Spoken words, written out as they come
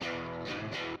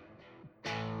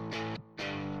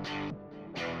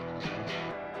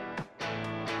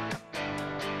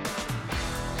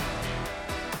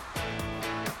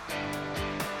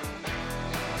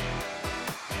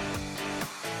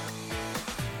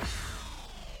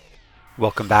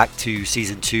Welcome back to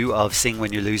season 2 of Sing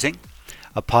When You're Losing,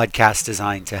 a podcast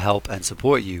designed to help and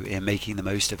support you in making the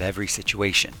most of every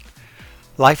situation.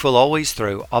 Life will always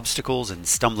throw obstacles and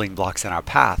stumbling blocks in our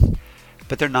path,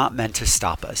 but they're not meant to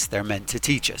stop us, they're meant to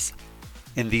teach us.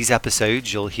 In these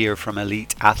episodes, you'll hear from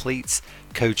elite athletes,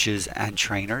 coaches, and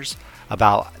trainers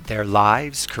about their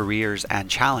lives, careers, and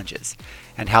challenges,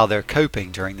 and how they're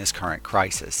coping during this current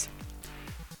crisis.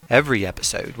 Every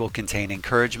episode will contain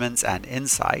encouragements and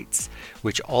insights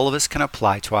which all of us can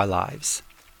apply to our lives.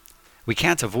 We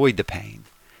can't avoid the pain,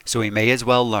 so we may as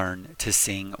well learn to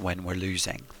sing when we're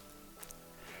losing.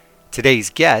 Today's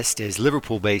guest is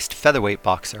Liverpool-based featherweight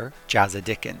boxer Jazza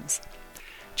Dickens.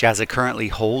 Jazza currently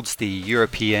holds the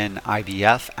European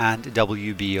IBF and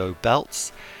WBO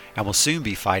belts and will soon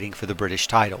be fighting for the British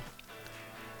title.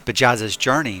 But Jazza's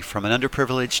journey from an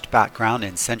underprivileged background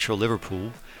in central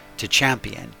Liverpool to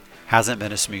champion hasn't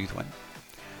been a smooth one.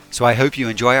 So I hope you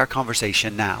enjoy our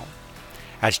conversation now,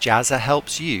 as Jazza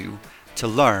helps you to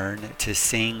learn to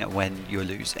sing when you're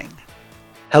losing.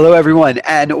 Hello everyone,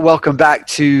 and welcome back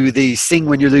to the Sing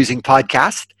When You're Losing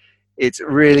podcast. It's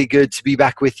really good to be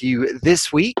back with you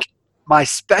this week. My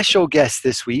special guest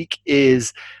this week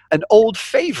is an old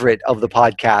favorite of the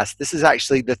podcast. This is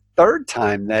actually the third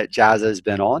time that Jazza has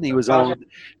been on. He was on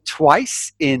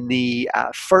twice in the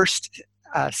first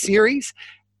series,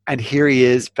 and here he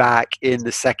is back in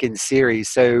the second series.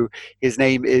 So his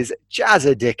name is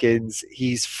Jazza Dickens.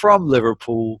 He's from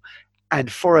Liverpool,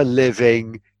 and for a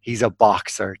living, he's a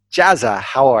boxer. Jazza,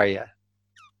 how are you?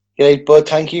 Great, bud.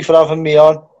 Thank you for having me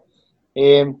on.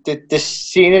 The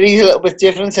scenery is a little bit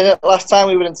different, isn't it? Last time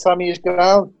we were in Sammy's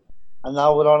ground, and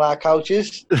now we're on our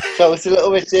couches. So it's a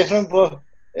little bit different, but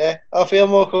yeah, I feel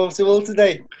more comfortable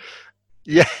today.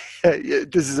 Yeah,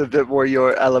 this is a bit more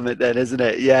your element then, isn't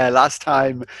it? Yeah, last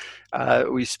time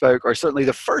we spoke, or certainly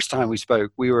the first time we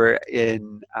spoke, we were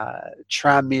in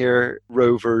Tranmere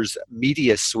Rovers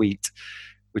Media Suite,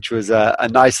 which was a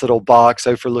nice little box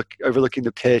overlooking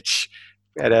the pitch.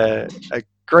 We had a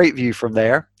great view from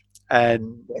there.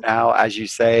 And now, as you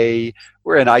say,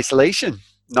 we're in isolation,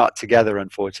 not together,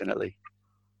 unfortunately.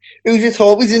 Who just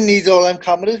thought we didn't need all them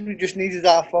cameras? We just needed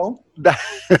our phone.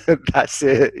 That's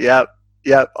it.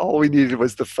 Yep. All we needed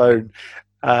was the phone.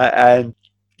 And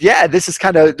yeah, this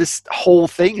whole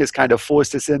thing has kind of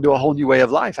forced us into a whole new way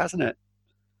of life, hasn't it?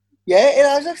 Yeah, it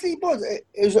has actually, but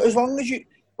as long as you,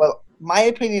 well, my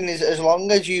opinion is as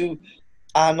long as you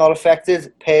are not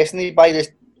affected personally by this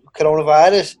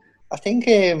coronavirus, I think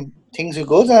things are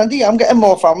good, Andy. I'm getting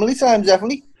more family time,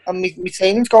 definitely. And my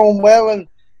training's going well, and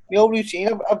my old routine,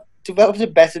 I've developed a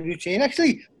better routine,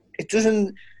 actually. It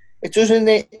doesn't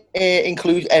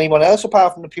include anyone else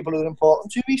apart from the people who are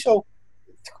important to me, so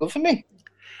it's good for me.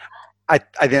 I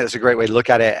think that's a great way to look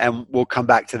at it, and we'll come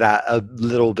back to that a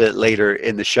little bit later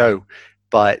in the show.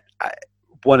 But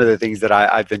one of the things that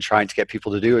I've been trying to get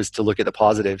people to do is to look at the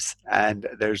positives, and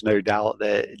there's no doubt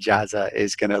that Jazza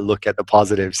is going to look at the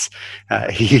positives.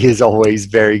 He is always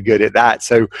very good at that,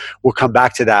 so we'll come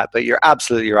back to that. But you're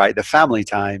absolutely right. The family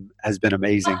time has been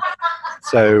amazing.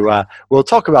 So we'll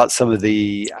talk about some of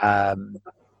the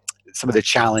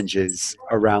challenges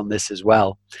around this as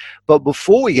well. But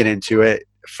before we get into it,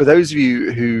 for those of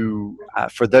you who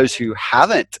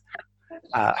haven't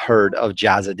heard of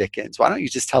Jazza Dickens, why don't you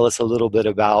just tell us a little bit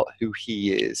about who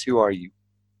he is? Who are you?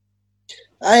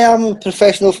 I am a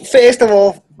professional, first of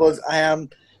all, but I am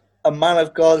a man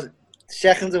of God.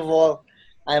 Second of all,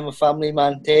 I am a family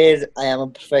man. Third, I am a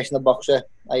professional boxer.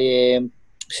 I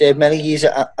served many years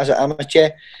as an amateur.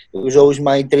 It was always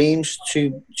my dreams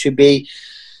to be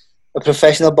a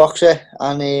professional boxer,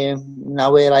 and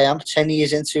now here I am, 10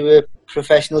 years into a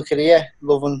professional career,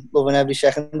 loving every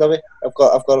second of it. I've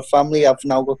got a family. I've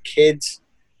now got kids.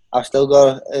 I've still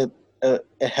got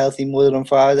a healthy mother and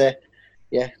father.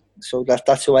 Yeah, so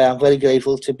that's who I am. Very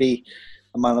grateful to be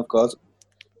a man of God.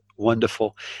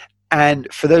 Wonderful.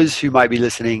 And for those who might be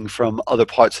listening from other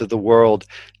parts of the world,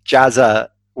 Jazza,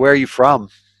 where are you from?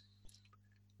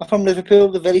 I'm from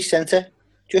Liverpool, the very centre,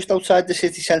 just outside the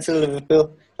city centre of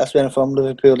Liverpool. That's where I'm from,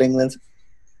 Liverpool, England.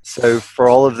 So for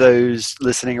all of those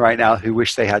listening right now who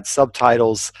wish they had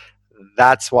subtitles,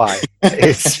 that's why.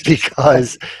 It's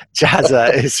because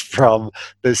Jazza is from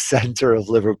the center of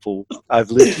Liverpool.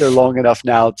 I've lived there long enough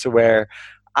now to where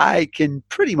I can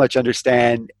pretty much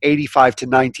understand 85 to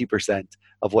 90%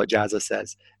 of what Jazza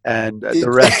says. And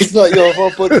the rest... It's not your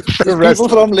fault, but there's people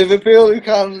from Liverpool who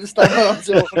can't understand what I'm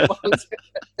talking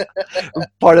about.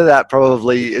 Part of that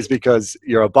probably is because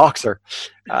you're a boxer.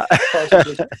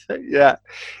 Yeah.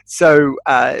 So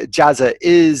Jazza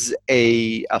is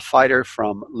a fighter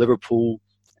from Liverpool,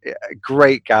 A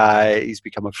great guy. He's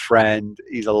become a friend.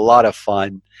 He's a lot of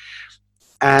fun.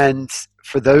 And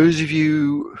for those of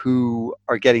you who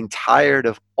are getting tired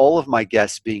of all of my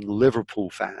guests being Liverpool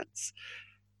fans,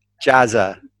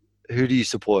 Jazza, who do you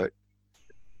support?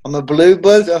 I'm a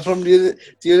Bluebird. I'm from the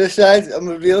other side. I'm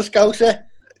a real Scouser.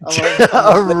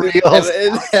 A real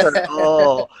Scouser.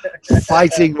 Oh,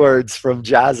 fighting words from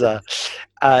Jazza.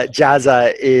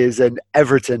 Jazza is an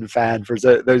Everton fan, for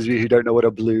those of you who don't know what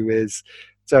a blue is.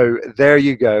 So there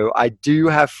you go. I do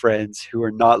have friends who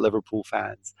are not Liverpool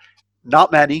fans.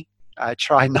 Not many. I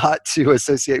try not to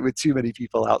associate with too many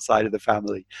people outside of the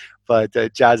family. But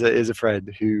Jazza is a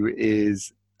friend who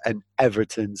is an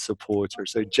Everton supporter.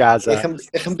 So Jazza,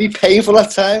 it can be painful at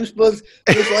times, but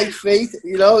just like fate,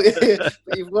 you know, but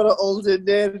you've got to hold in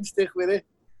there and stick with it.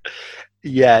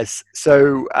 Yes.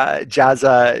 So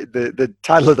Jazza, the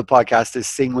title of the podcast is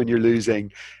 "Sing When You're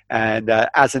Losing," and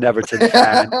as an Everton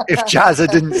fan, if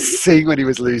Jazza didn't sing when he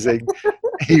was losing,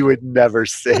 he would never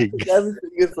sing. Never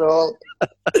sing at all.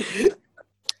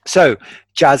 So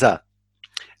Jazza,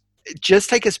 just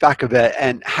take us back a bit,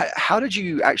 and how did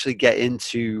you actually get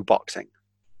into boxing?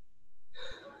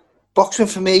 Boxing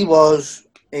for me was,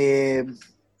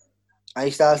 I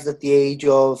started at the age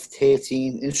of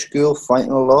 13 in school,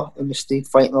 fighting a lot, in the street,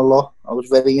 fighting a lot. I was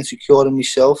very insecure in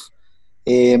myself,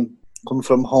 coming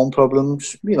from home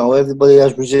problems. You know, everybody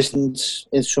has resistance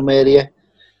in some area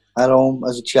at home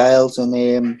as a child,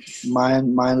 and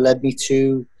mine led me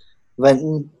to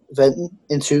venting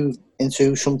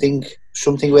into something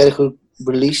where I could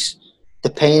release the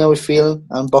pain I was feeling,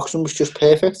 and boxing was just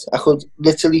perfect. I could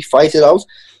literally fight it out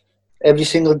every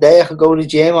single day. I could go to the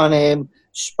gym, and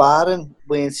sparring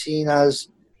was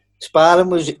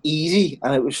easy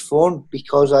and it was fun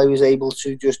because I was able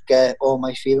to just get all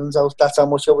my feelings out. That's how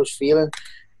much I was feeling.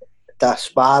 That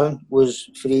sparring was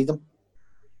freedom,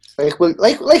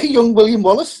 like a young William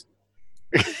Wallace.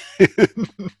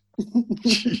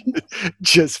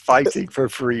 Just fighting for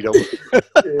freedom.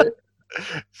 Yeah.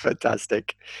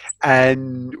 Fantastic.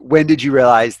 And when did you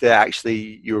realize that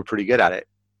actually you were pretty good at it?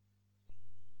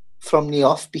 From the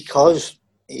off, because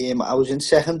I was in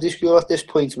secondary school at this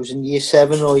point. I was in year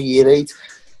 7 or year 8,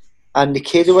 and the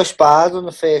kid who I sparred on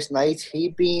the first night,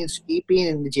 he'd been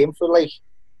in the gym for like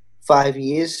 5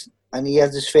 years, and he had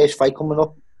his first fight coming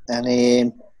up,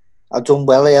 and I'd done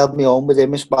well. I held my own with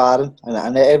him in sparring,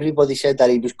 and everybody said that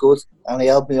he was good, and I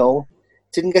held my own.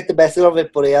 Didn't get the better of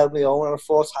it, but I held my own, and I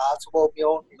fought hard to hold my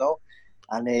own, you know.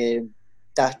 And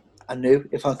that I knew,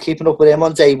 if I'm keeping up with him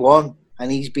on day one,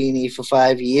 and he's been here for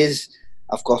 5 years,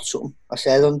 I've got something. I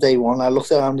said on day one, I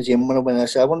looked around the gym when I went, and I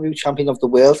said, I want to be champion of the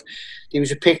world. There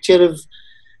was a picture of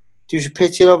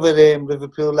a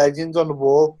Liverpool legend on the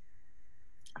wall,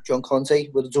 John Conte,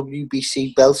 with a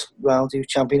WBC belt round. He was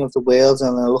champion of the world,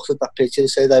 and I looked at that picture and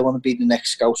said, I want to be the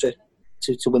next Scouser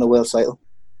to win a world title.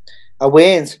 I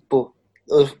weren't, but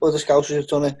other Scousers have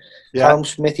done it. Yeah. Callum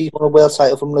Smith, he's won a world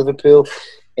title from Liverpool,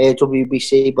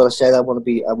 WBC, but I said I want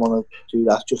to do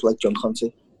that just like John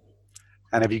Conte.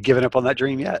 And have you given up on that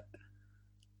dream yet?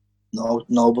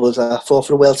 No, but I fought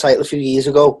for a world title a few years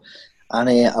ago, and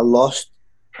I lost,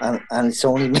 and it's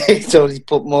only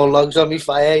put more logs on my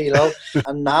fire, you know.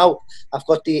 And now I've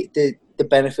got the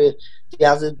benefit,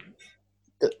 I've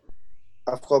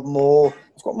got more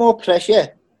pressure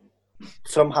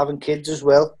from having kids as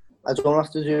well. I don't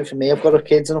have to do it for me. I've got a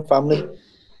kids and a family.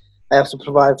 I have to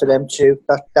provide for them too.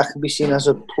 That can be seen as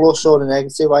a plus or a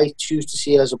negative. I choose to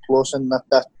see it as a plus, and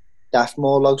that's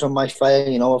more logs on my fire.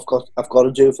 You know, I've got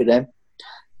to do it for them.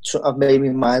 So I've made my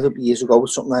mind up years ago.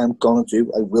 It's something I'm gonna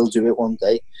do. I will do it one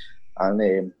day,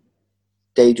 and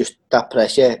that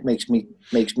pressure makes me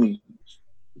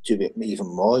do it even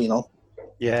more. You know.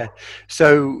 Yeah.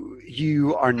 So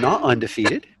you are not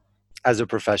undefeated as a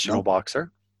professional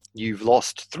boxer. You've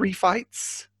lost 3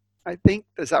 fights, I think.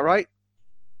 Is that right?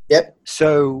 Yep.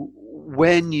 So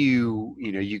when you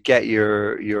get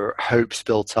your hopes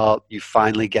built up, you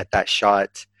finally get that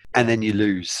shot, and then you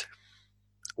lose.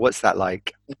 What's that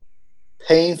like?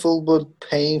 Painful, but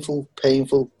painful.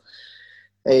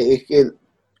 I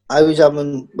was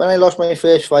having, when I lost my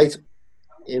first fight,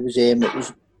 it was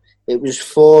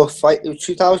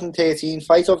 2013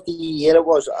 fight of the year. It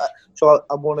was so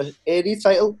I won an area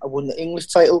title, I won the English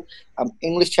title. I'm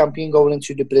English champion going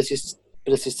into the British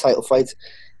title fight.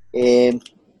 It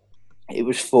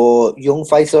was for Young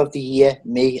Fighter of the Year,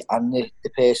 me and the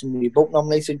person we both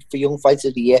nominated for Young Fighter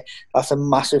of the Year. That's a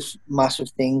massive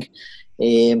thing.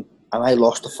 And I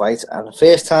lost the fight. And the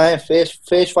first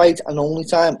fight and only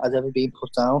time I'd ever been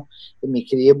put down in my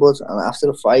career, bud. And after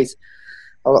the fight,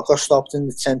 I got stopped in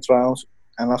the 10th round.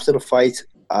 And after the fight,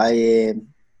 I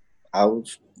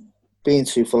was being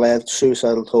truthful, I had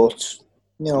suicidal thoughts.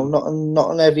 You know,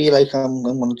 not heavy like I'm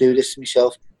going to do this to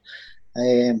myself.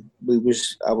 I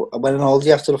went on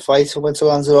holiday after the fight. I went to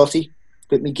Lanzarote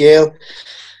with my girl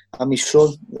and my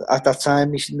son at that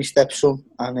time, my stepson,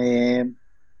 and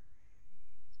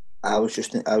I was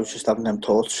just having them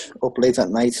thoughts up late at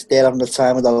night. They're having the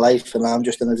time of their life, and I'm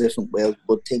just in a different world,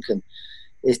 but thinking,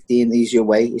 is the an easier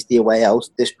way? Is there a way out?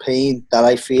 This pain that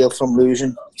I feel from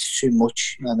losing is too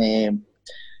much, and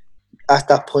at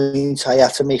that point, I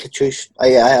had to make a choice. I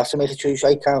have to make a choice.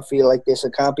 I can't feel like this. I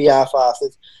can't be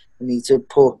half-hearted. I need to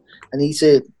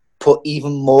put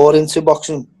even more into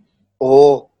boxing,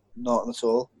 or not at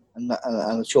all. And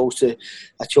I chose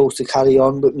to carry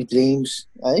on with my dreams.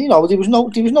 And, you know, there was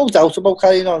no doubt about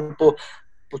carrying on, but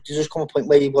there's just come a point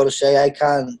where you've got to say, I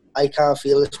can't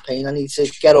feel this pain. I need to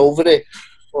get over it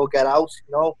or get out.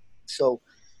 You know, so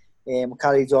I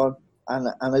carried on, and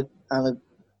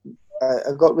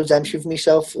I got redemption for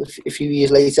myself. A few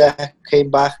years later, I came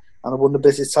back and I won the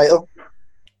British title.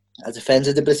 I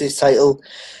defended the British title,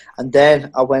 and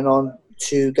then I went on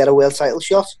to get a world title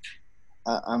shot.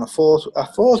 And I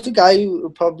fought a guy who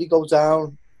would probably go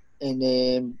down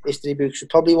in history books.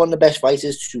 Probably one of the best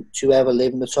fighters to ever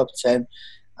live in the top 10.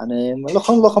 And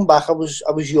looking back, I was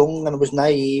young and I was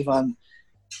naive, and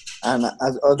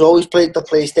I'd always played the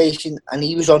PlayStation, and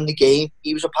he was on the game.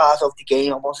 He was a part of the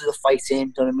game. I wanted to fight him.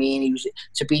 Do you know what I mean? He was,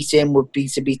 to beat him would be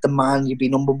to beat the man. You'd be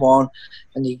number one,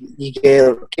 and you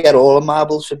get all the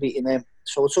marbles for beating him.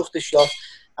 So I took the shot,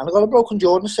 and I got a broken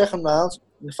jaw in the second round.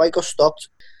 And the fight got stopped.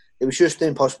 It was just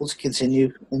impossible to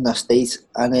continue in that state.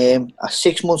 And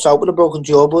 6 months out with a broken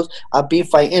jaw, but I've been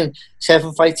fighting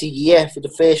 7 fights a year for the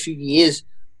first few years,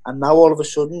 and now all of a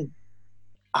sudden,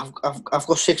 I've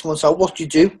got 6 months out. What do you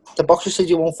do? The boxer said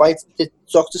you won't fight. The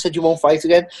doctor said you won't fight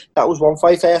again. That was one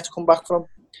fight I had to come back from,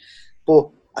 but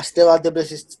I still had the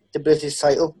British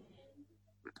title.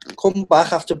 Come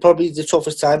back after probably the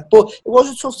toughest time, but it was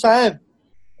a tough time,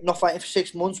 not fighting for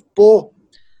 6 months, but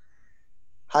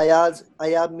I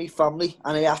had my family,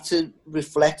 and I had to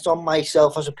reflect on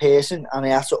myself as a person, and I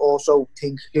had to also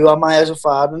think, who am I as a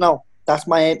father now? That's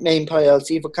my main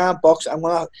priority. If I can't box,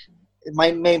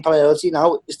 my main priority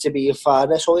now is to be a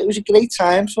father. So it was a great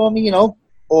time for me, you know,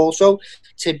 also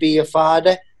to be a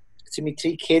father to my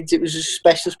 3 kids. It was a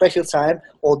special time,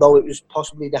 although it was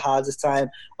possibly the hardest time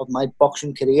of my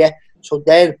boxing career. So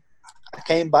then I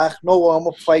came back, no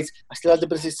warm-up fight. I still had the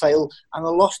British title, and I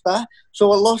lost that.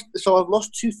 So I've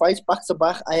lost 2 fights back to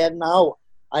back.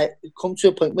 I come to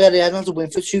a point where I hadn't had to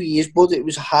win for 2 years, but it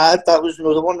was hard. That was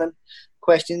another one of them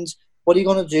questions. What are you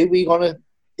gonna do? Are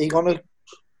you gonna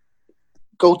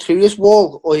go through this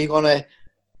wall, or are you gonna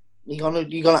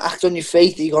act on your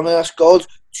faith? Are you gonna ask God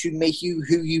to make you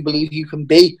who you believe you can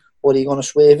be, or are you gonna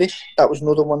swerve it? That was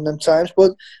another one of them times,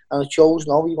 and I chose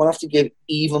no. You're gonna have to give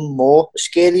even more. As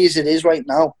scary as it is right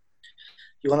now,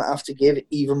 you're gonna have to give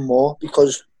even more,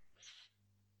 because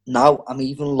now I'm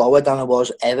even lower than I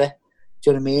was ever.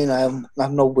 Do you know what I mean? I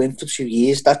have no win for 2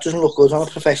 years. That doesn't look good. I'm a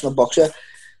professional boxer.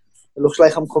 It looks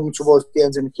like I'm coming towards the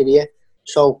end of my career.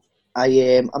 So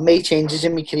I made changes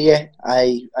in my career.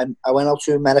 I went out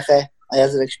to America. I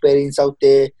had an experience out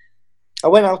there. I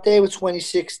went out there with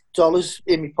 $26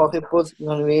 in my pocket, but you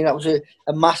know what I mean? That was a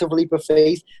massive leap of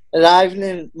faith. Arriving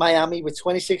in Miami with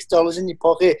 $26 in your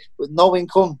pocket with no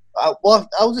income. How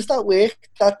does that work?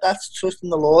 That's trust in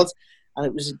the Lord. And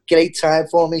it was a great time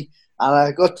for me. And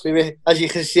I got through it. As you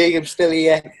can see, I'm still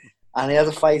here. And I had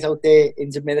a fight out there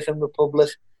in Dominican Republic.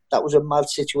 That was a mad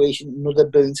situation, another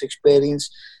brilliant experience.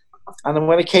 And then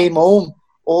when I came home,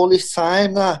 all this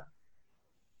time that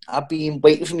I've been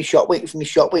waiting for my shot.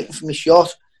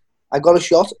 I got a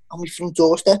shot on my front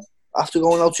doorstep after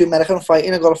going out to America and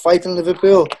fighting. I got a fight in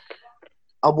Liverpool.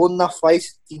 I won that fight.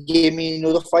 He gave me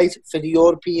another fight for the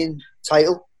European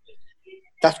title.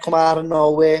 That's come out of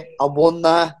nowhere. I won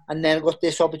that, and then I got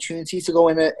this opportunity to go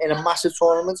in a massive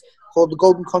tournament called the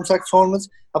Golden Contract Tournament.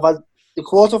 I've had the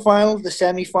quarter-final, the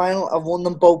semi-final. I've won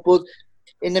them both, but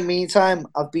in the meantime,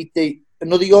 I've beat two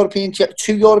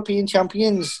European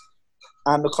champions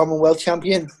and the Commonwealth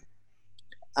champion,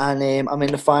 and I'm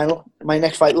in the final. My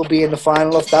next fight will be in the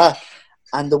final of that,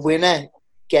 and the winner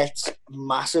gets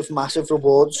massive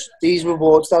rewards. These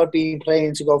rewards that I've been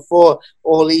praying to go for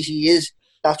all these years,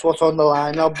 that's what's on the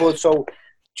line now, bud. So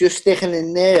just sticking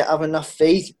in there, having that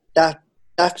faith,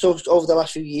 that's over the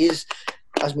last few years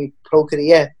as my pro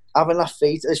career, having that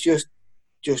faith is just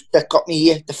that got me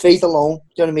here. The faith alone,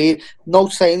 do you know what I mean? No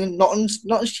training,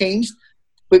 nothing's changed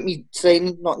with me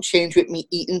training, nothing's changed with me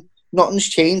eating, nothing's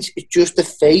changed. It's just the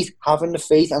faith, having the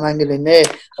faith and hanging in there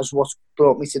is what's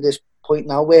brought me to this point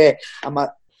now where I'm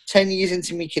at 10 years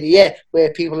into my career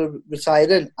where people are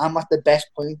retiring, I'm at the best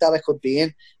point that I could be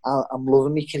in. I'm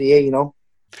loving my career, you know.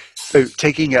 So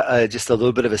taking just a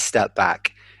little bit of a step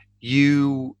back,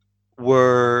 you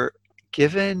were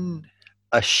given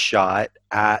a shot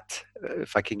at,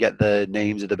 if I can get the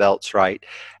names of the belts right,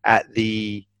 at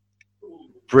the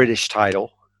British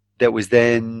title that was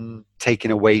then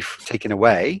taken away.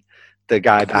 The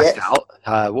guy backed Yeah.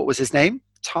 out. What was his name?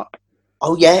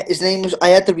 Oh yeah, his name was. I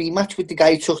had the rematch with the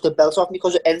guy who took the belt off me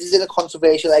because it ended in a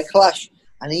controversial egg clash,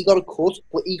 and he got a cut,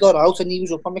 but he got out and he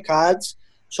was up on the cards.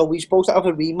 So we supposed to have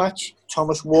a rematch.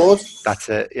 Thomas Ward. That's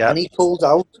it. Yeah. And he pulled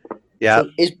out. Yeah. So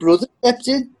his brother stepped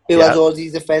in, who had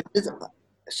already defended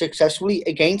successfully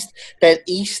against. Then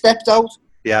he stepped out.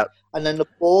 Yeah. And then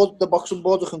the boxing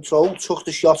board of control, took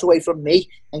the shot away from me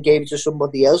and gave it to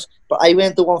somebody else. But I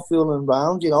weren't the one fooling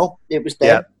around, you know. It was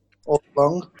them all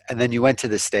along. And then you went to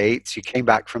the States. You came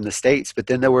back from the States, but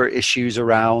then there were issues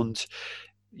around.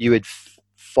 You had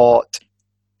fought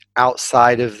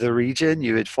outside of the region.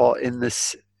 You had fought in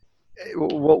this.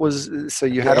 What was so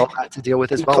you had all that to deal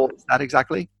with as well? What was that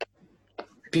exactly?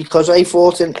 Because I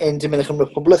fought in Dominican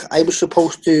Republic, I was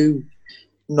supposed to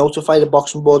notify the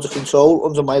boxing board of control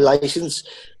under my license.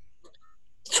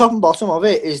 Top and bottom of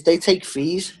it is they take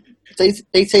fees.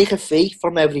 They take a fee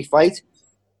from every fight,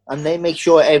 and they make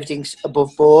sure everything's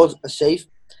above board and safe.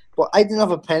 But I didn't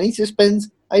have a penny to spend.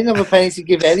 I didn't have a penny to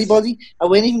give anybody. I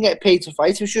wouldn't even get paid to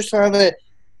fight. I was just trying to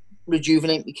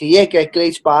rejuvenate my career, get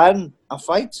great sparring and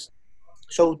fights.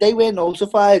 So they were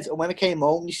notified, and when I came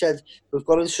home, they said, we've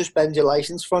got to suspend your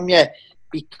license from you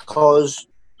because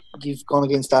you've gone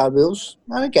against our rules.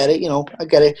 And I get it, you know, I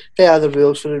get it. They are the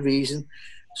rules for a reason.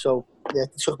 So, yeah,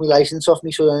 they took my license off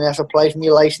me, so then I had to apply for my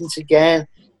license again.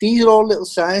 These are all little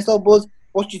signs, though, bud.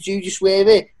 What do? You just waive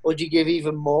it, or do you give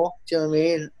even more? Do you know what I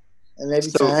mean? And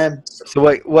every time.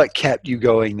 So what kept you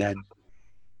going then?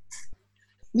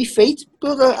 Me faith,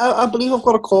 brother. I believe I've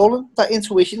got a calling, that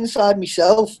intuition inside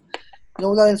myself. You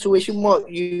know, that intuition,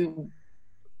 what you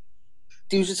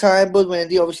do the time, bud,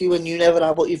 Wendy, obviously when you never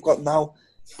have what you've got now,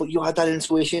 but you had that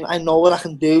intuition. I know what I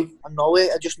can do. I know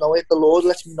it. I just know it. The Lord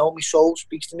lets me know. My soul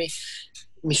speaks to me.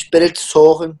 My spirit's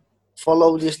talking.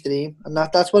 Follow this dream, and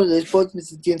that's what it is. But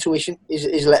the intuition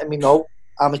is letting me know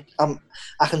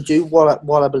I can do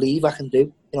what I believe I can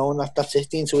do. You know, and that's it.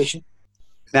 The intuition.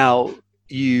 Now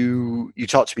you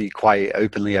talked to me quite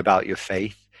openly about your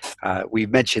faith. We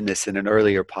mentioned this in an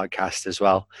earlier podcast as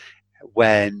well.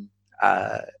 When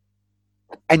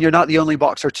and you're not the only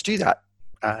boxer to do that.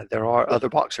 There are other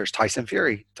boxers. Tyson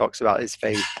Fury talks about his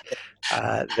faith.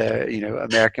 There,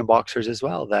 American boxers as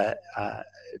well that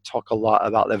talk a lot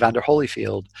about. Evander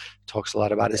Holyfield talks a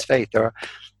lot about his faith.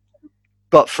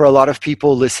 But for a lot of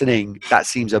people listening, that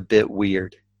seems a bit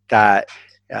weird. That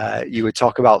you would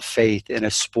talk about faith in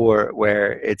a sport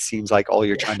where it seems like all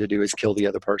you're trying to do is kill the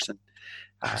other person.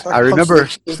 I remember.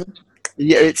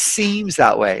 Yeah, it seems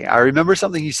that way. I remember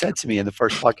something you said to me in the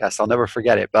first podcast. I'll never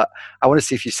forget it, but I want to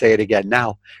see if you say it again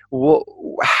now.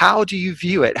 How do you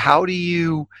view it? How do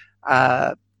you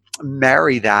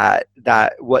marry that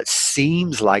what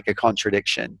seems like a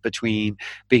contradiction between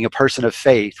being a person of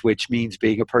faith, which means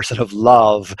being a person of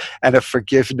love and of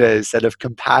forgiveness and of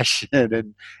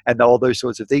compassion and all those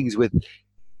sorts of things with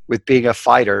being a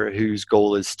fighter whose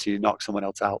goal is to knock someone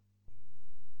else out?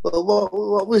 Well,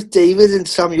 what was David and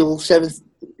Samuel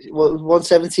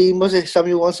 117? Was it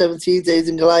Samuel 117? David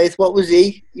and Goliath. What was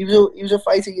he? He was a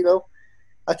fighter, you know.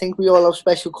 I think we all have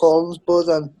special callings,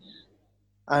 bud,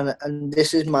 and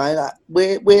this is mine.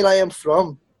 Where I am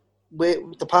from,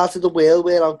 the part of the world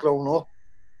where I've grown up,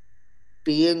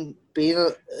 being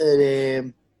a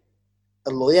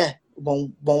lawyer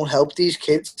won't help these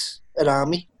kids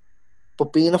around me.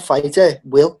 But being a fighter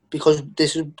will, because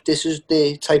this is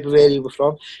the type of area we're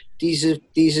from. These are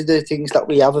the things that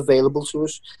we have available to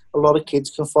us. A lot of kids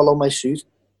can follow my suit,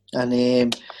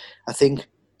 and I think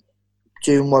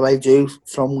doing what I do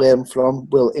from where I'm from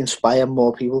will inspire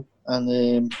more people.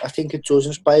 And I think it does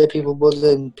inspire people, but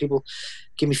then people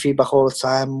give me feedback all the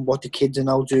time what the kids are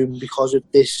now doing because of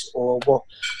this, or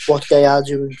what they are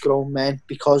doing, grown men,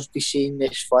 because they've seen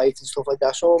this fight and stuff like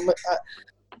that. So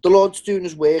the Lord's doing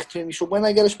his work to me. So when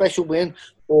I get a special win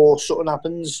or something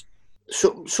happens,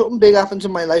 something big happens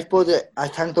in my life, but I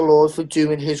thank the Lord for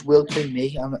doing his will to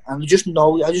me. And I just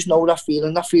know that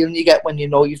feeling you get when you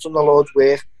know you've done the Lord's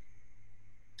work.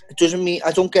 It doesn't mean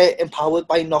I don't get empowered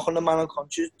by knocking a man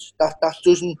unconscious. That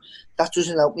doesn't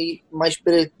help me, my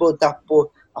spirit, but I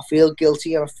feel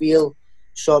guilty and I feel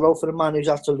sorrow for the man who's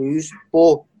had to lose.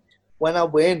 But when I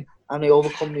win and I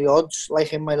overcome the odds,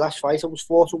 like in my last fight, I was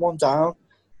 4-1 down.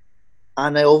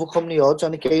 and I overcome the odds,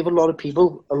 and it gave a lot of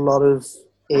people a lot of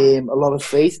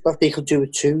faith that they could do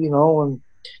it too, you know. And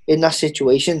in that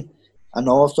situation, I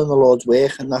know I've done the Lord's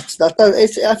work, and I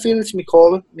feel it's me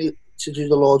calling me to do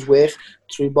the Lord's work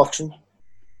through boxing.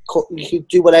 You can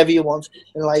do whatever you want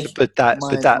in life. But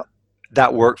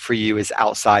that work for you is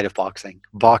outside of boxing.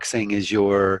 Boxing is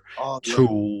your Yeah.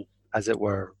 tool, as it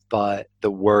were, but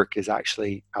the work is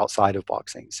actually outside of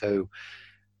boxing. So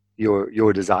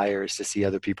your desire is to see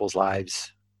other people's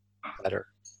lives better.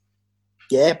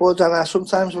 Yeah, but then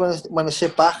sometimes when I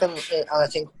sit back and I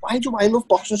think, why do I love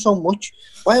boxing so much?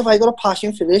 Why have I got a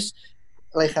passion for this?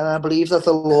 Like, and I believe that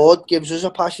the Lord gives us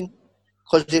a passion.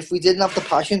 Because if we didn't have the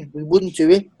passion, we wouldn't do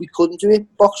it. We couldn't do it.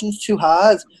 Boxing's too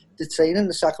hard. The training,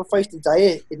 the sacrifice, the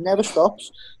diet, it never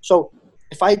stops. So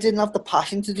if I didn't have the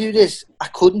passion to do this, I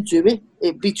couldn't do it.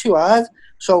 It'd be too hard.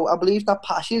 So I believe that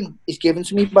passion is given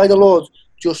to me by the Lord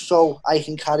just so I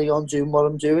can carry on doing what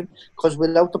I'm doing. Because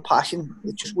without the passion,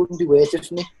 it just wouldn't be worth it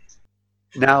for me.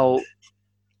 Now,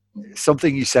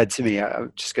 something you said to me,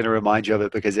 I'm just going to remind you of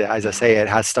it because, as I say, it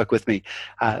has stuck with me.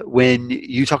 When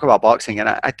you talk about boxing, and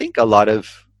I think I'm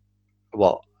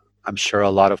sure a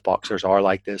lot of boxers are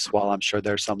like this, while I'm sure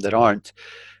there's some that aren't.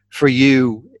 For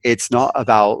you, it's not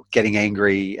about getting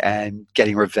angry and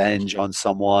getting revenge on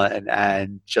someone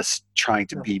and just trying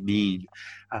to be mean.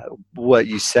 What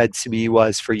you said to me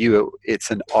was, for you,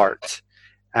 it's an art.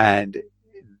 And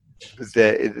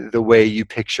the way you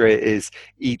picture it is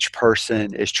each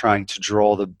person is trying to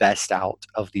draw the best out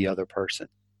of the other person.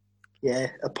 Yeah,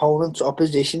 opponents,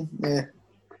 opposition. Yeah,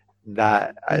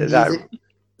 that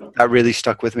really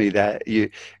stuck with me. That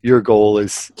your goal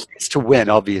is to win,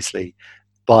 obviously,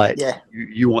 but yeah,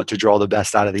 you want to draw the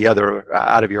best out of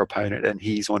out of your opponent, and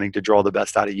he's wanting to draw the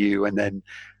best out of you, and then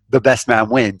the best man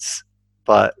wins.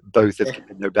 But both have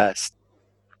given their best.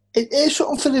 It is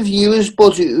something for the viewers,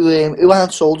 but who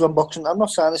aren't sold on boxing. I'm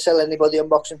not trying to sell anybody on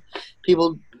boxing.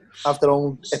 People have their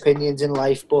own opinions in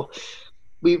life, but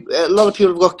a lot of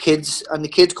people have got kids, and the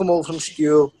kids come home from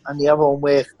school and they have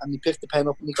homework, and they pick the pen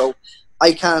up and they go,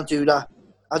 "I can't do that.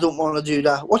 I don't want to do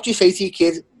that." What do you say to your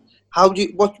kid? What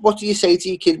do you say to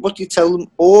your kid? What do you tell them,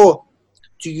 or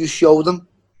do you show them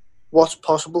what's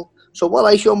possible? So what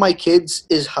I show my kids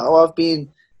is how I've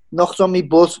been knocked on my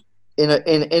butt in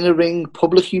a ring,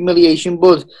 public humiliation,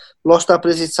 but lost that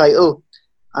British title.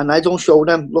 And I don't show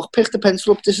them, look, pick the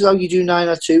pencil up, this is how you do 9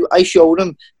 or 2. I show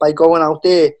them by going out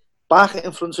there, back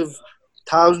in front of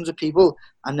thousands of people,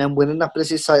 and then winning that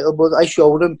British title. But I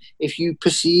show them, if you're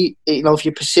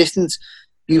persistent,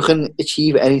 you can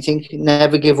achieve anything.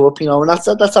 Never give up, and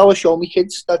that's how I show my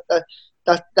kids.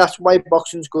 That's why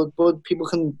boxing's good. But people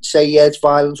can say, yeah, it's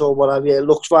violence or whatever. Yeah, it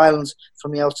looks violence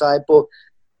from the outside, but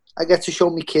I get to show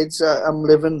my kids I'm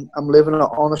living an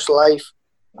honest life.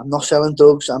 I'm not selling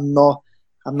drugs. I'm not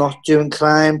doing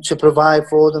crime to provide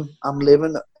for them. I'm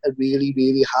living a really,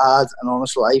 really hard and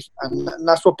honest life, and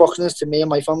that's what boxing is to me and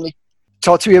my family.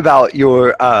 Talk to me about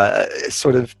your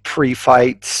sort of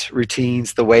pre-fight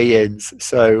routines, the weigh-ins.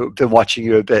 So, I've been watching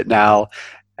you a bit now,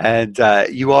 and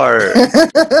you're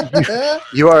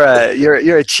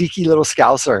a cheeky little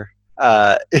scouser.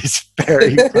 It's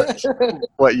very much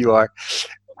what you are.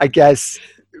 I guess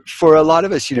for a lot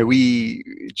of us, we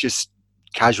just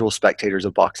casual spectators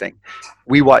of boxing,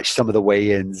 we watch some of the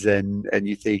weigh-ins and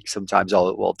you think sometimes,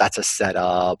 oh, well, that's a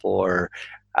setup, or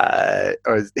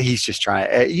he's just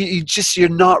trying. You're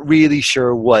not really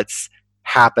sure what's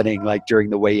happening, like during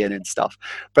the weigh-in and stuff.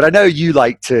 But I know you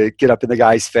like to get up in the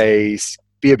guy's face,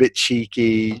 be a bit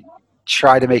cheeky,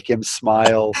 try to make him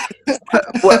smile.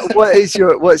 What's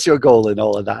your goal in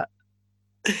all of that?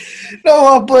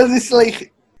 No, but it's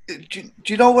like, do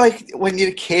you know, like when you're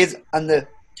a kid and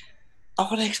I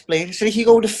want to explain. So if you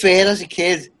go to fair as a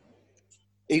kid,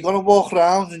 are you going to walk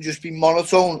around and just be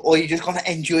monotone, or are you just going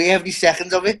to enjoy every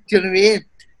second of it? Do you know what I mean?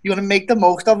 You're going to make the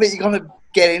most of it. You're going to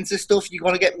get into stuff. You're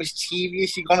going to get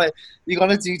mischievous. You're going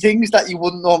to do things that you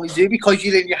wouldn't normally do because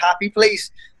you're in your happy place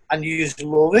and you just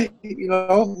love it.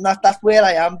 That's where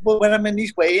I am. But when I'm in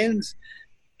these weigh-ins,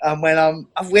 and when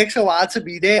I've worked so hard to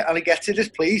be there, and I get to this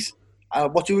place,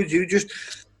 what do we do?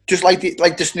 Just like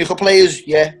the snooker players,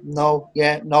 no.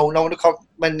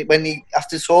 When they have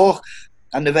to talk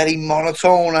and they're very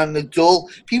monotone and they're dull,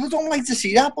 people don't like to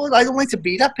see that. But I don't like to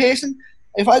be that person.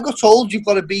 If I got told you've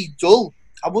got to be dull,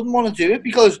 I wouldn't want to do it,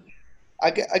 because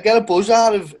I get a buzz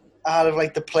out of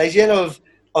like the pleasure of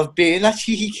being that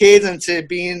cheeky kid and to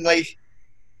being like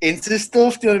into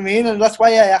stuff. Do you know what I mean? And that's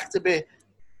why I act a bit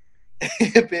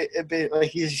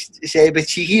like you say, a bit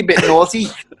cheeky, a bit naughty.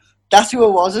 That's who I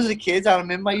was as a kid. I'm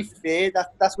in my fair.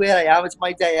 That's where I am. It's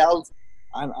my day out.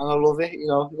 and I love it. You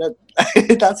know, that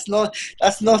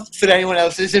that's not for anyone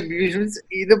else's amusement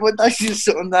either, but that's just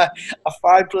something that I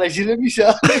find pleasure in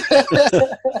myself.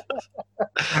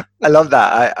 I love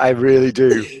that. I really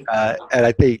do. And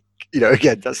I think,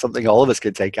 again, that's something all of us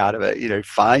can take out of it.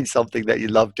 Find something that you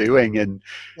love doing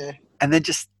Yeah, and then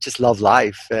just love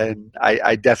life. And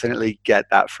I definitely get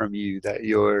that from you, that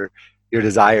your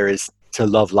desire is to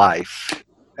love life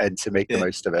and to make the yeah.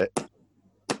 most of it.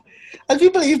 I do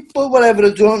believe, but whatever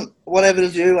they do, and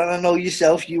I know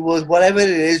yourself, you would, whatever it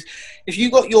is, if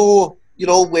you got your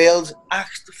old world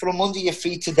axed from under your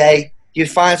feet today,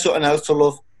 you'd find something else to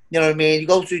love. You know what I mean? You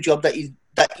go to a job that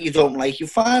you don't like, you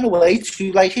find a way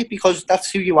to like it because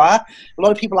that's who you are. A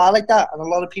lot of people are like that, and a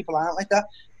lot of people aren't like that.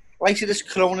 Like this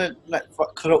COVID,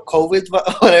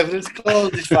 whatever it's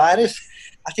called, this virus.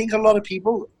 I think a lot of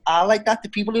people are like that. The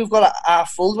people who've got a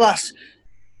full glass,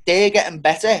 they're getting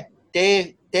better.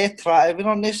 They're thriving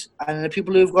on this, and the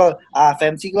people who've got half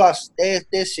empty glass,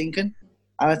 they're sinking.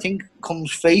 And I think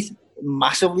comes faith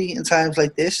massively in times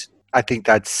like this. I think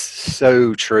that's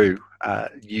so true.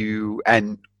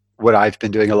 And what I've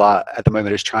been doing a lot at the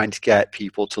moment is trying to get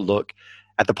people to look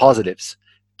at the positives,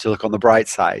 to look on the bright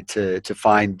side, to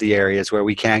find the areas where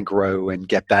we can grow and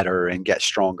get better and get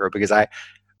stronger. Because I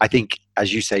think,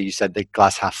 as you said the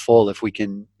glass half full. If we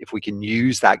can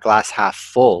use that glass half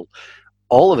full,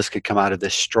 all of us could come out of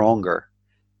this stronger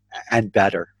and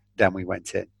better than we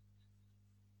went in.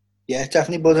 Yeah,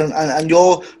 definitely. But and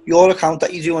your account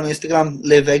that you do on Instagram,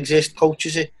 Live Exist,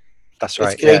 coaches it. That's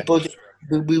right. It's great, yeah.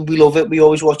 but we love it. We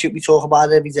always watch it. We talk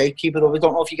about it every day. Keep it up. I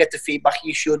don't know if you get the feedback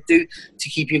you should do to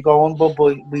keep you going, but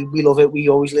we love it. We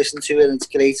always listen to it, and it's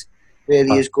great. It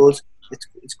really is good.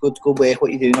 It's good work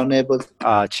what you're doing on there,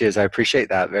 bud. Cheers. I appreciate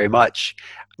that very much.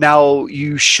 Now,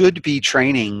 you should be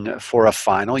training for a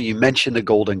final. You mentioned the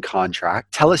Golden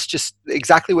Contract. Tell us just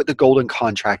exactly what the Golden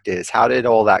Contract is. How did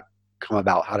all that come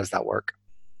about? How does that work?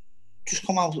 Just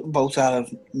come out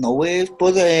of nowhere,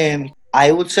 but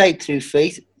I would say through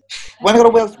faith. When I got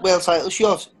a world title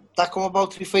shot, that come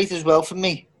about through faith as well for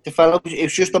me. The fellow, it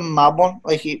was just a mad one.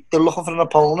 Like, they're looking for an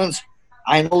opponent.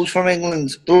 I know he's from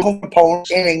England. They're looking for an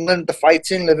opponent in England. The fight's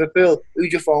in Liverpool.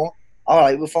 Who'd you phone? All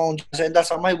right, we phoned. That's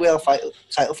how my world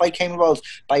title fight came about,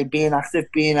 by being active,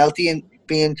 being healthy, and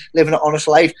living an honest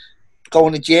life,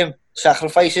 going to the gym,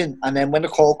 sacrificing, and then when the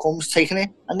call comes, taking it.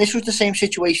 And this was the same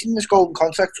situation, this Golden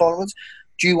Contract tournament.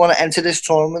 Do you want to enter this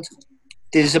tournament?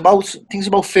 There's about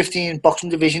 15 boxing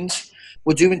divisions.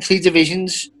 We're doing 3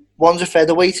 divisions. One's a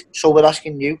featherweight, so we're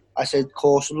asking you. I said, of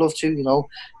course, I'd love to,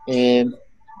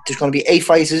 there's going to be 8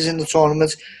 fighters in the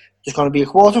tournament. There's going to be a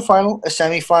quarter-final, a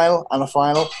semi-final, and a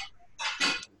final.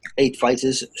 8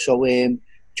 fighters. So do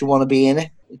you want to be in it?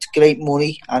 It's great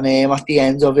money, and at the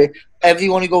end of it,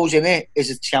 everyone who goes in it is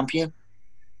a champion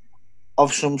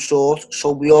of some sort.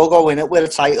 So we all go in it with a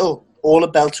title. All the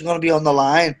belts are going to be on the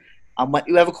line, and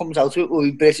whoever comes out of it will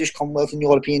be British, Commonwealth, and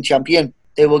European champion.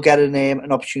 They will get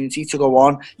an opportunity to go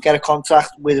on, get a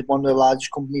contract with one of the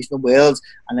largest companies in the world,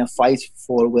 and then fight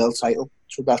for a world title.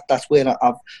 So that's where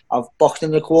I've boxed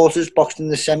in the quarters, boxed in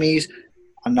the semis,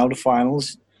 and now the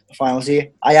finals. The finals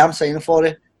here. I am saying for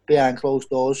it behind closed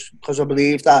doors, because I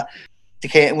believe that the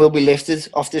curtain will be lifted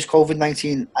off this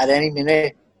COVID-19 at any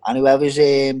minute, and whoever's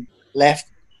left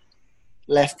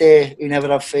there who never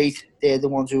have faith, they're the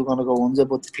ones who are going to go under.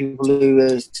 But the people who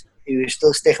are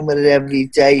still sticking with it every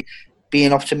day,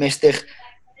 being optimistic,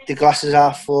 the glasses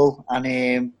are full,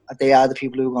 and they are the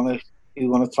people who are going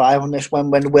to thrive on this. When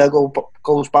the world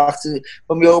goes back to,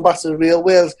 when we go back to the real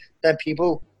world, then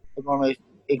people are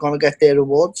going to get their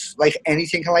rewards. Like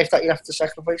anything in life that you have to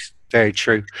sacrifice. Very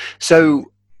true.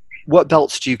 So, what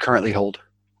belts do you currently hold?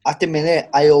 At the minute,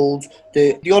 I hold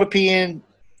the European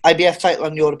IBF title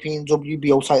and European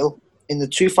WBO title. In the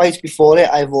 2 fights before it,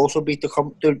 I've also beat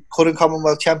the current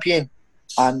Commonwealth champion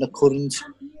and the current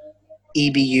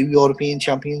EBU European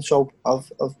champion. So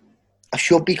I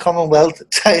should be Commonwealth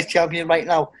champion right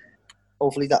now.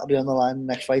 Hopefully that'll be on the line in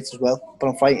the next fight as well. But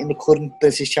I'm fighting the current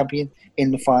British champion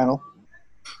in the final.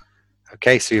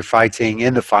 Okay, so you're fighting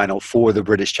in the final for the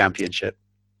British Championship.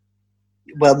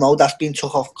 Well, no, that's been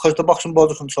took off because the Boxing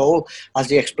Board of Control, as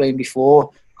they explained before,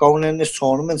 going in this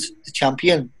tournament, the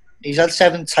champion, he's had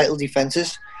 7 title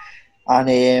defences,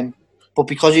 and but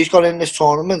because he's got in this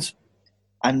tournament,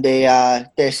 and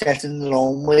they're set in their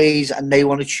own ways, and they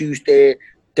want to choose the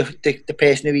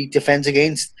person who he defends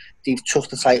against, they've took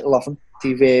the title off him,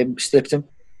 they've stripped him,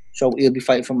 so he'll be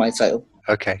fighting for my title.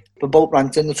 Okay. We're both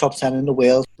ranked in the top 10 in the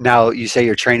world. Now, you say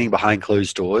you're training behind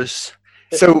closed doors.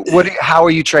 So how are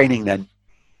you training then?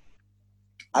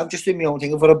 I'm just doing my own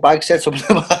thing. I've got a bag set up in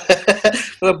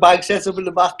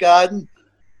the back garden,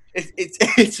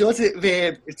 it's sort of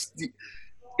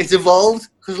it's evolved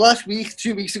because last week,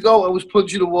 2 weeks ago, I was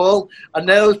punching a wall, and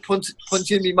now I was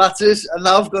punching my mattress, and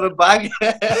now I've got a bag.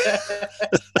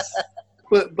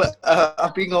 but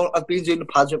I've been doing the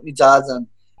pads with my dad, and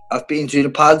I've been doing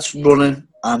the pads, running,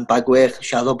 and bag work,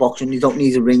 shadow boxing. You don't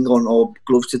need a ring on or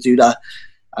gloves to do that.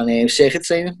 And circuit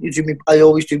training. I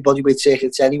always do bodyweight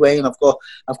circuits anyway, and I've got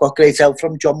great help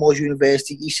from John Moores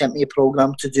University. He sent me a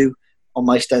program to do on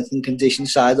my strength and conditioning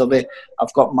side of it.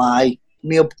 I've got my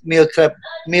meal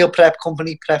prep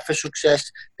company, Prep for Success.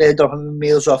 They're dropping my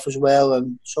meals off as well,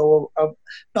 and so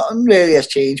nothing really has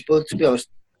changed. But to be honest,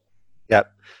 yeah.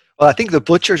 Well, I think the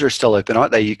butchers are still open,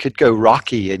 aren't they? You could go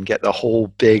Rocky and get the whole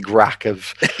big rack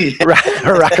of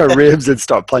rack of ribs and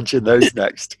start punching those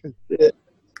next.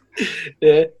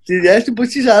 Yeah, the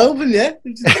butchers are open. Yeah,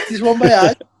 there's one by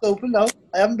eye open now.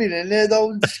 I haven't been in there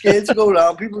though. I'm scared to go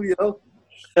around people, you know.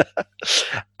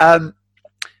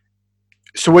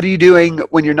 So what are you doing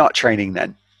when you're not training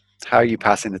then? How are you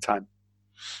passing the time?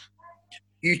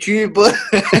 YouTube, but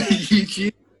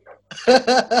YouTube.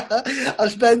 I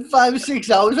spend 5 or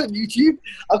 6 hours on YouTube.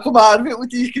 I come out of it with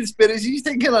these conspiracies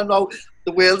thinking I know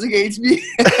the world's against me.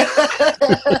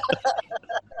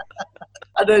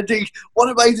 And I think, what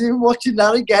am I doing watching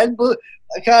that again? But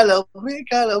I can't help it. I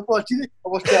can't help watching it. I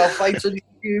watch the fights on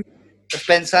YouTube. I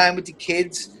spend time with the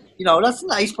kids. You know, that's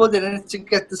nice, but then to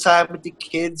get the time with the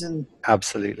kids and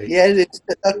absolutely, yeah, it's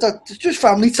just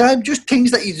family time, just things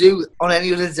that you do on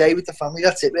any other day with the family.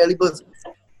 That's it, really. But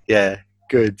yeah,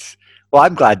 good. Well,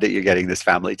 I'm glad that you're getting this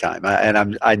family time,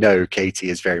 and I know Katie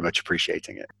is very much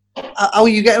appreciating it. How are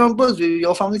you getting on, Buzz, with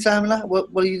your family time and that? What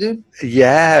are you doing?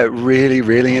 Yeah, really,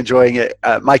 really enjoying it.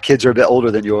 My kids are a bit older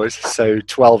than yours, so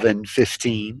 12 and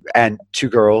 15, and 2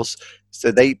 girls. So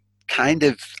they kind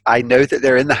of, I know that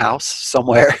they're in the house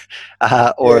somewhere,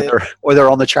 or they're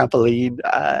on the trampoline,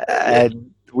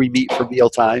 and we meet for meal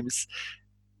times.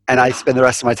 And I spend the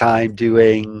rest of my time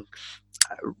doing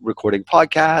recording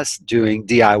podcasts, doing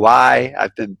DIY.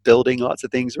 I've been building lots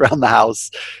of things around the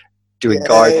house, doing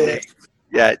gardening.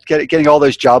 Yeah, getting all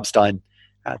those jobs done.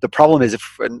 The problem is,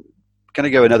 if we're going to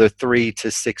go another 3 to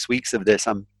 6 weeks of this,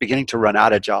 I'm beginning to run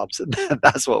out of jobs, and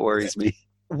that's what worries me.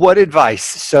 What advice?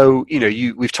 So,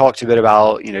 we've talked a bit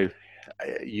about,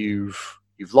 you've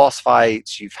lost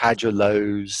fights, you've had your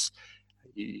lows,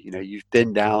 you've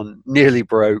been down, nearly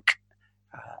broke,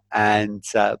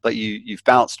 but you've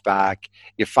bounced back.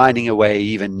 You're finding a way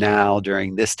even now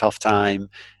during this tough time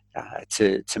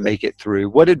to make it through.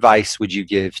 What advice would you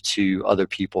give to other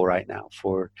people right now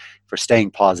for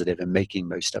staying positive and making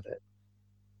most of it?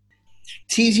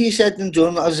 It's easier said than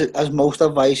done, as most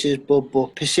advice is,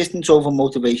 but persistence over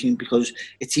motivation, because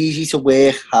it's easy to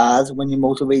work hard when you're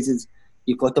motivated.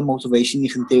 You've got the motivation, you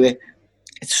can do it.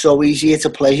 It's so easy, it's a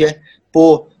pleasure,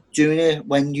 but doing it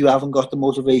when you haven't got the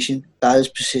motivation, that is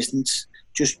persistence.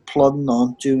 Just plodding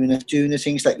on, doing the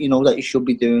things that you know that you should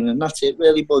be doing, and that's it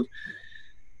really. But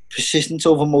persistence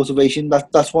over motivation,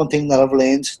 that's one thing that I've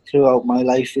learned throughout my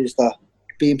life, is that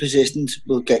being persistent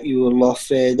will get you a lot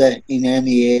further in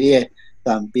any area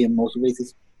than being motivated.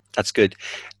 That's good.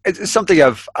 It's something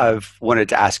I've wanted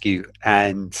to ask you,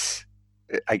 and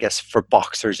I guess for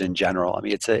boxers in general, I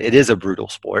mean, it is a brutal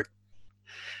sport.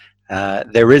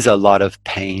 There is a lot of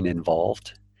pain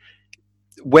involved.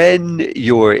 When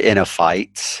you're in a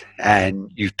fight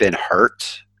and you've been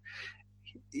hurt,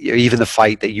 even the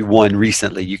fight that you won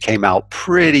recently, you came out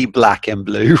pretty black and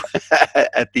blue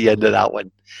at the end of that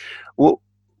one. Well,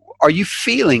 are you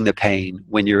feeling the pain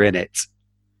when you're in it?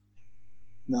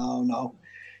 No.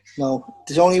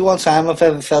 There's only one time I've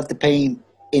ever felt the pain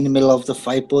in the middle of the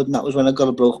fight, bud, and that was when I got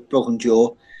a broken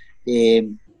jaw.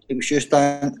 It was just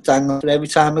dangling. But every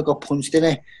time I got punched in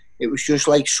it, it was just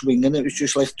like swinging. It was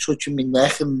just like touching my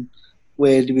neck, and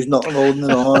where there was nothing holding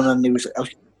it on, and I was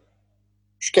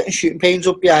just getting shooting pains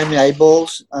up behind my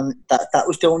eyeballs, and that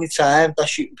was the only time, that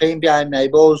shooting pain behind my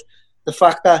eyeballs. The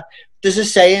fact that there's a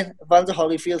saying, Evander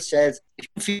Holyfield said, if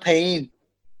you feel pain,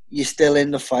 you're still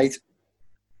in the fight.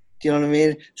 Do you know what I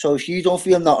mean? So if you don't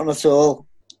feel nothing at all,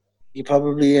 you're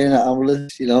probably in an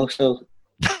ambulance, so.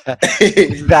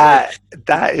 that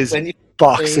is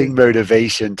boxing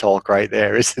motivation talk right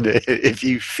there, isn't it? If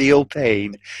you feel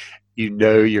pain,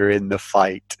 you're in the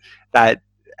fight.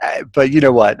 But you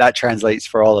know what? That translates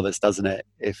for all of us, doesn't it?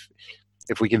 If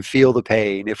we can feel the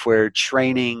pain, if we're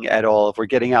training at all, if we're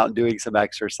getting out and doing some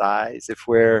exercise, if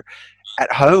we're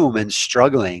at home and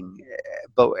struggling,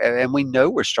 and we know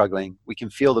we're struggling, we can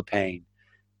feel the pain,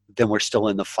 then we're still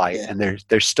in the fight, and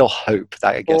there's still hope.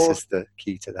 That, I guess, is the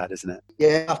key to that, isn't it?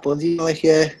 Yeah, but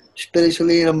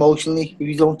spiritually and emotionally, if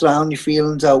you don't drown your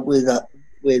feelings out with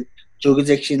drug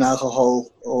addiction,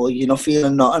 alcohol, or you're not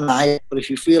feeling nothing. But if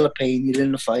you feel the pain, you're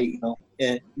in the fight.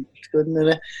 Yeah, it's good, isn't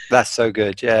it? That's so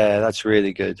good. Yeah, that's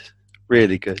really good.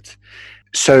 Really good.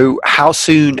 So how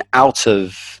soon out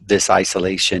of this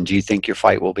isolation do you think your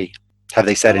fight will be? Have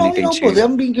they said anything to but you? they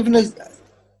haven't been given a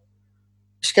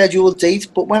scheduled date.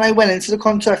 But when I went into the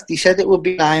contract, they said it would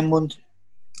be 9 months.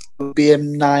 It would be a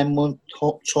 9-month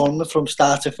tournament from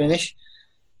start to finish.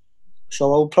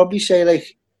 So I would probably say,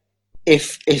 like,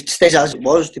 if it stays as it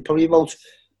was, they probably about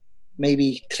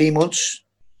maybe 3 months,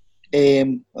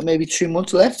 or maybe 2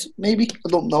 months left. Maybe, I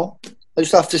don't know. I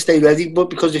just have to stay ready. But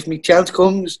because if my chance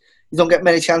comes, you don't get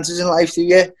many chances in life, do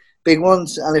you? Big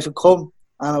ones. And if it come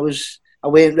and I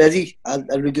weren't ready, I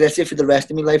regret it for the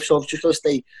rest of my life. So I've just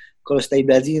got to stay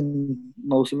ready and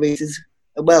motivated.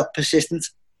 Well, persistent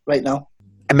right now.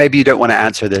 And maybe you don't want to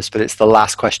answer this, but it's the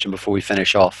last question before we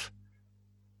finish off.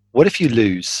 What if you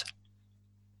lose?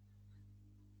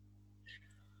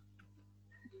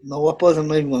 No, what buzz? I'm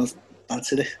not even going to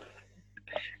answer it.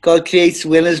 God creates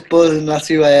winners, buzz, and that's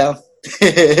who I am.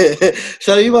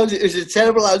 Sorry, it was a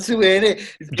terrible answer, wasn't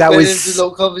it? That was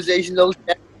no conversation, no.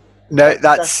 No,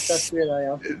 That's where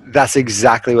I am. That's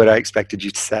exactly what I expected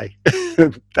you to say.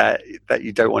 that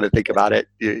you don't want to think about it.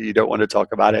 You don't want to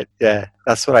talk about it. Yeah,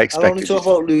 that's what I expected. I only talk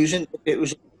about losing if it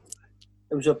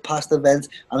was a past event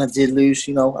and I did lose.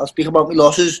 I'll speak about my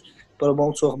losses, but I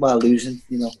won't talk about losing.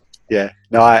 Yeah,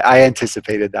 no, I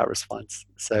anticipated that response,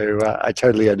 so I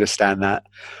totally understand that.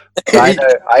 But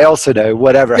I also know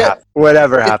whatever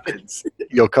happens,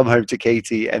 you'll come home to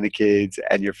Katie and the kids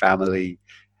and your family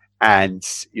and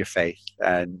your faith,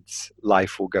 and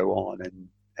life will go on,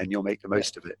 and you'll make the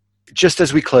most of it. Just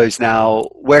as we close now,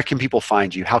 where can people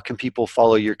find you? How can people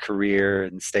follow your career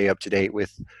and stay up to date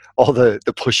with all the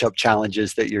push-up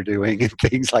challenges that you're doing and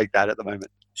things like that at the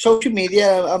moment? Social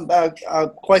media, I'm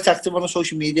quite active on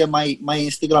social media. My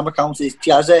Instagram account is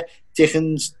Jazza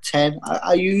Dickens 10.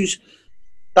 I use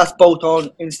that's both on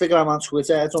Instagram and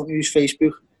Twitter. I don't use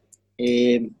Facebook.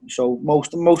 So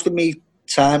most of me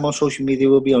time on social media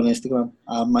will be on Instagram.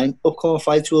 My upcoming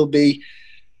fights will be,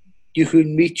 you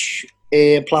can reach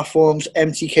platforms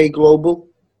MTK Global,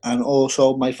 and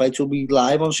also my fights will be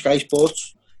live on Sky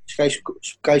Sports,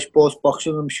 Sky Sports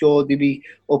Boxing. I'm sure there'll be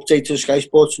updates to Sky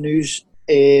Sports News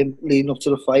leading up to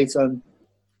the fight, and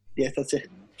yeah, that's it.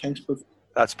 Thanks, bud.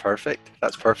 That's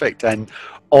perfect. And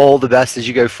all the best as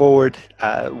you go forward.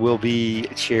 We'll be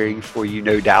cheering for you,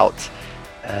 no doubt,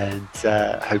 and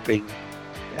hoping.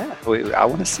 Yeah, I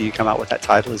want to see you come out with that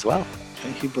title as well.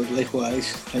 Thank you, bud.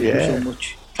 Likewise. Thank you so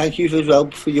much. Thank you as well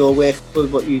for your work, for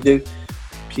what you do.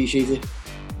 Appreciate it.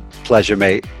 Pleasure,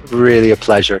 mate. Really a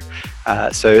pleasure.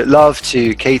 So love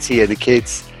to Katie and the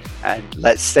kids, and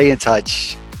let's stay in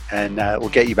touch, and we'll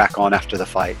get you back on after the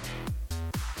fight.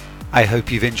 I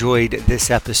hope you've enjoyed this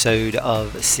episode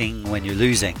of Sing When You're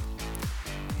Losing.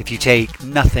 If you take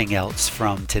nothing else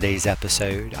from today's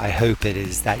episode, I hope it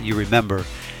is that you remember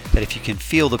that if you can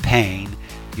feel the pain,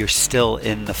 you're still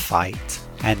in the fight,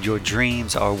 and your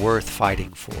dreams are worth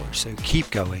fighting for. So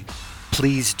keep going.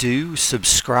 Please do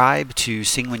subscribe to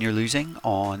Sing When You're Losing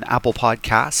on Apple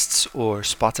Podcasts or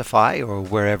Spotify or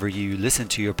wherever you listen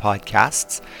to your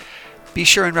podcasts. Be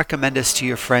sure and recommend us to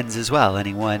your friends as well,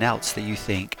 anyone else that you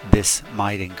think this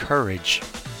might encourage.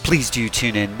 Please do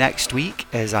tune in next week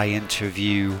as I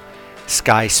interview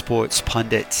Sky Sports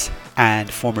pundit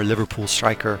and former Liverpool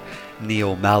striker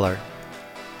Neil Mellor.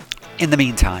 In the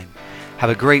meantime, have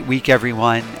a great week,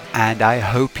 everyone, and I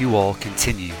hope you all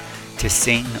continue to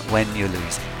sing when you're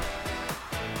losing.